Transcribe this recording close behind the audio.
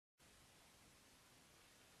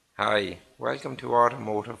Hi, welcome to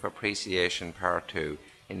Automotive Appreciation Part 2.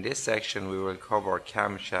 In this section we will cover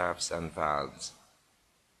camshafts and valves.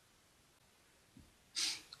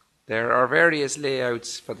 There are various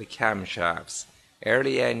layouts for the camshafts.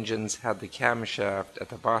 Early engines had the camshaft at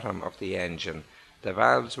the bottom of the engine. The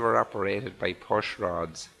valves were operated by push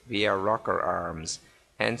rods via rocker arms,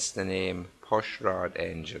 hence the name push rod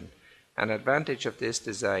engine. An advantage of this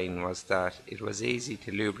design was that it was easy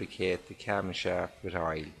to lubricate the camshaft with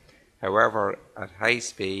oil. However, at high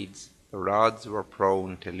speeds, the rods were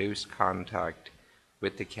prone to loose contact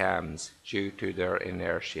with the cams due to their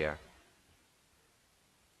inertia.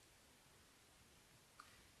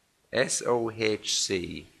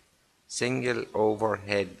 SOHC, single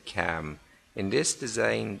overhead cam. In this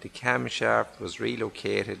design, the camshaft was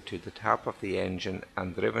relocated to the top of the engine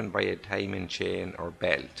and driven by a timing chain or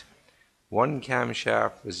belt. One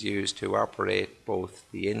camshaft was used to operate both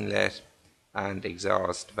the inlet and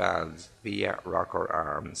exhaust valves via rocker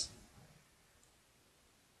arms.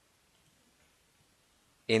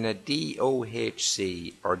 In a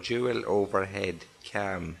DOHC or dual overhead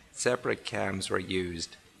cam, separate cams were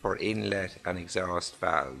used for inlet and exhaust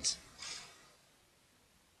valves.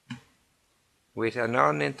 With a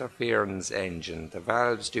non-interference engine, the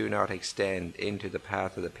valves do not extend into the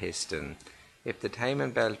path of the piston. If the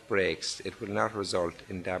timing belt breaks, it will not result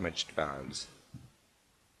in damaged valves.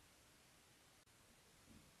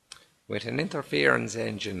 With an interference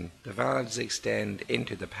engine, the valves extend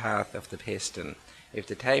into the path of the piston. If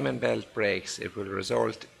the timing belt breaks, it will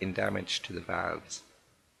result in damage to the valves.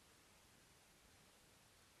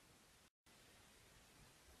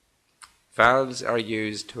 Valves are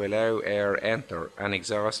used to allow air enter and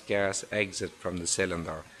exhaust gas exit from the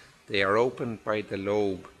cylinder. They are opened by the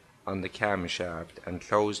lobe on the camshaft and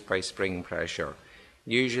closed by spring pressure.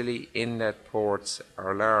 Usually inlet ports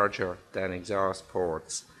are larger than exhaust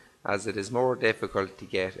ports, as it is more difficult to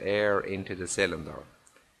get air into the cylinder.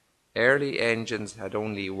 Early engines had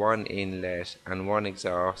only one inlet and one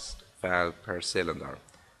exhaust valve per cylinder.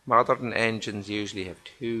 Modern engines usually have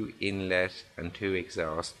two inlet and two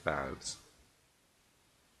exhaust valves.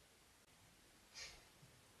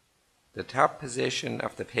 The top position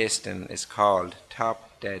of the piston is called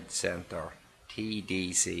top dead center,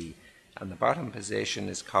 TDC, and the bottom position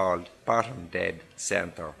is called bottom dead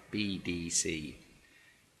center, BDC,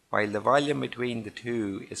 while the volume between the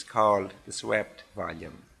two is called the swept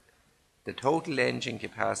volume. The total engine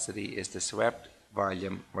capacity is the swept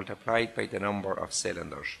volume multiplied by the number of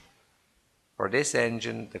cylinders. For this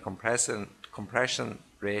engine, the compression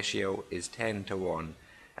ratio is 10 to 1.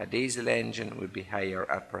 A diesel engine would be higher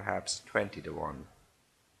at perhaps 20 to 1.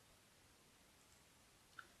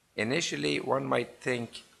 Initially, one might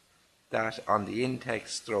think that on the intake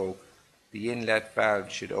stroke, the inlet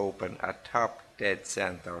valve should open at top dead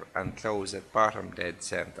center and close at bottom dead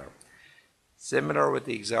center. Similar with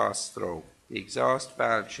the exhaust stroke, the exhaust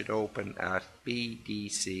valve should open at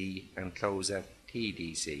BDC and close at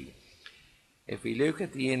TDC. If we look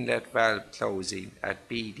at the inlet valve closing at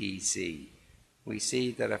BDC, we see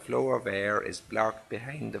that a flow of air is blocked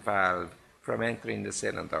behind the valve from entering the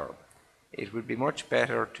cylinder. It would be much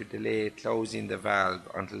better to delay closing the valve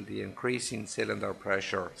until the increasing cylinder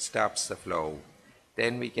pressure stops the flow.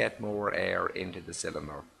 Then we get more air into the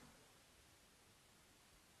cylinder.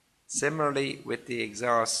 Similarly with the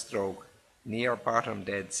exhaust stroke near bottom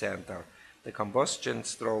dead center, the combustion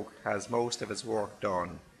stroke has most of its work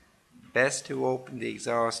done. Best to open the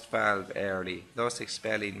exhaust valve early, thus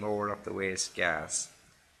expelling more of the waste gas.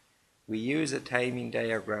 We use a timing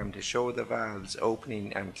diagram to show the valves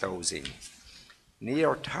opening and closing.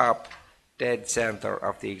 Near top dead center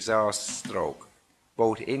of the exhaust stroke,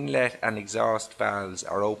 both inlet and exhaust valves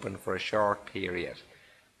are open for a short period.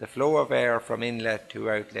 The flow of air from inlet to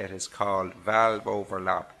outlet is called valve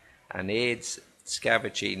overlap and aids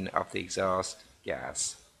scavenging of the exhaust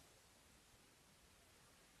gas.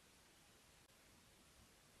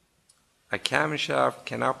 A camshaft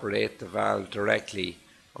can operate the valve directly,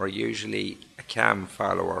 or usually a cam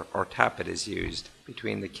follower or tappet is used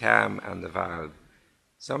between the cam and the valve.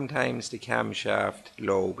 Sometimes the camshaft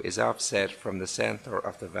lobe is offset from the center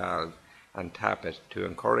of the valve and tappet to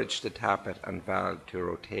encourage the tappet and valve to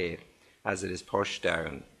rotate as it is pushed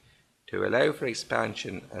down. To allow for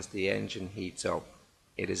expansion as the engine heats up,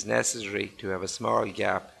 it is necessary to have a small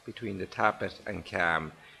gap between the tappet and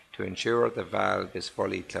cam to ensure the valve is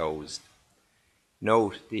fully closed.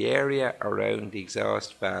 Note, the area around the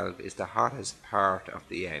exhaust valve is the hottest part of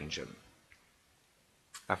the engine.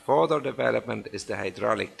 A further development is the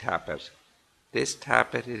hydraulic tappet. This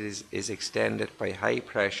tappet is extended by high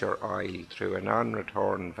pressure oil through a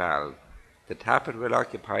non-return valve. The tappet will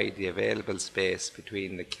occupy the available space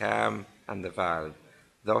between the cam and the valve,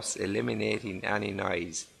 thus eliminating any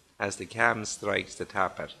noise as the cam strikes the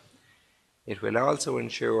tappet. It will also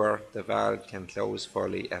ensure the valve can close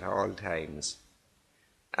fully at all times.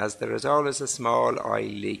 As there is always a small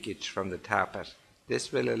oil leakage from the tappet,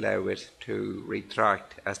 this will allow it to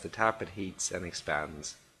retract as the tappet heats and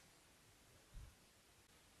expands.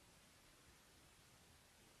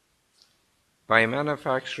 By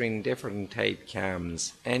manufacturing different type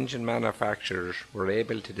cams, engine manufacturers were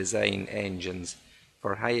able to design engines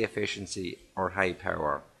for high efficiency or high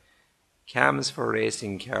power. Cams for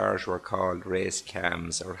racing cars were called race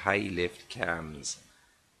cams or high lift cams.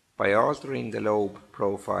 By altering the lobe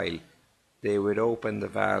profile, they would open the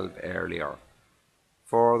valve earlier,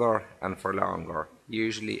 further and for longer,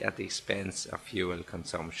 usually at the expense of fuel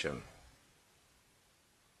consumption.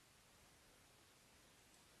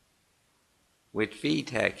 With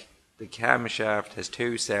VTEC, the camshaft has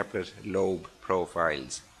two separate lobe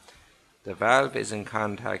profiles. The valve is in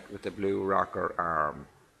contact with the blue rocker arm.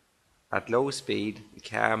 At low speed, the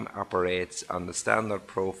cam operates on the standard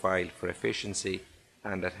profile for efficiency,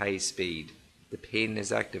 and at high speed, the pin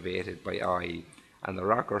is activated by oil and the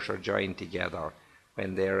rockers are joined together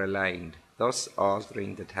when they are aligned, thus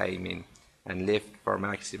altering the timing and lift for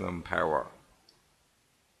maximum power.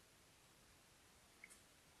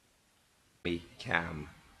 Cam.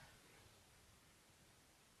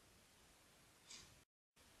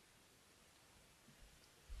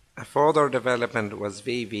 A further development was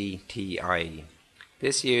VVTI.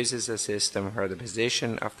 This uses a system where the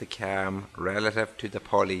position of the cam relative to the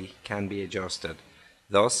pulley can be adjusted,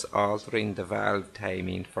 thus altering the valve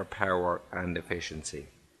timing for power and efficiency.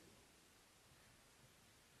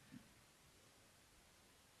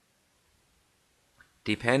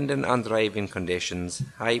 Depending on driving conditions,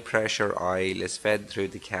 high pressure oil is fed through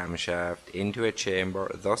the camshaft into a chamber,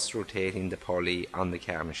 thus rotating the pulley on the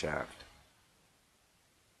camshaft.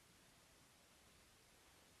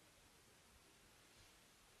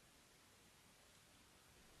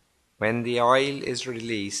 When the oil is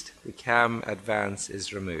released, the cam advance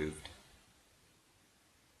is removed.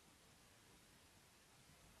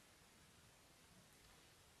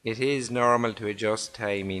 It is normal to adjust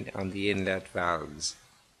timing on the inlet valves.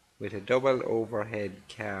 With a double overhead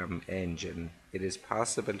cam engine, it is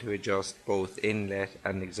possible to adjust both inlet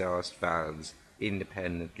and exhaust valves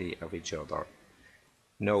independently of each other.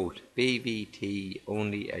 Note, VVT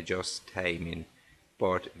only adjusts timing,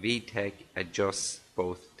 but VTEC adjusts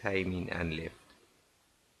both timing and lift.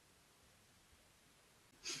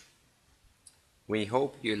 We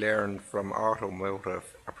hope you learned from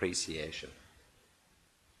automotive appreciation.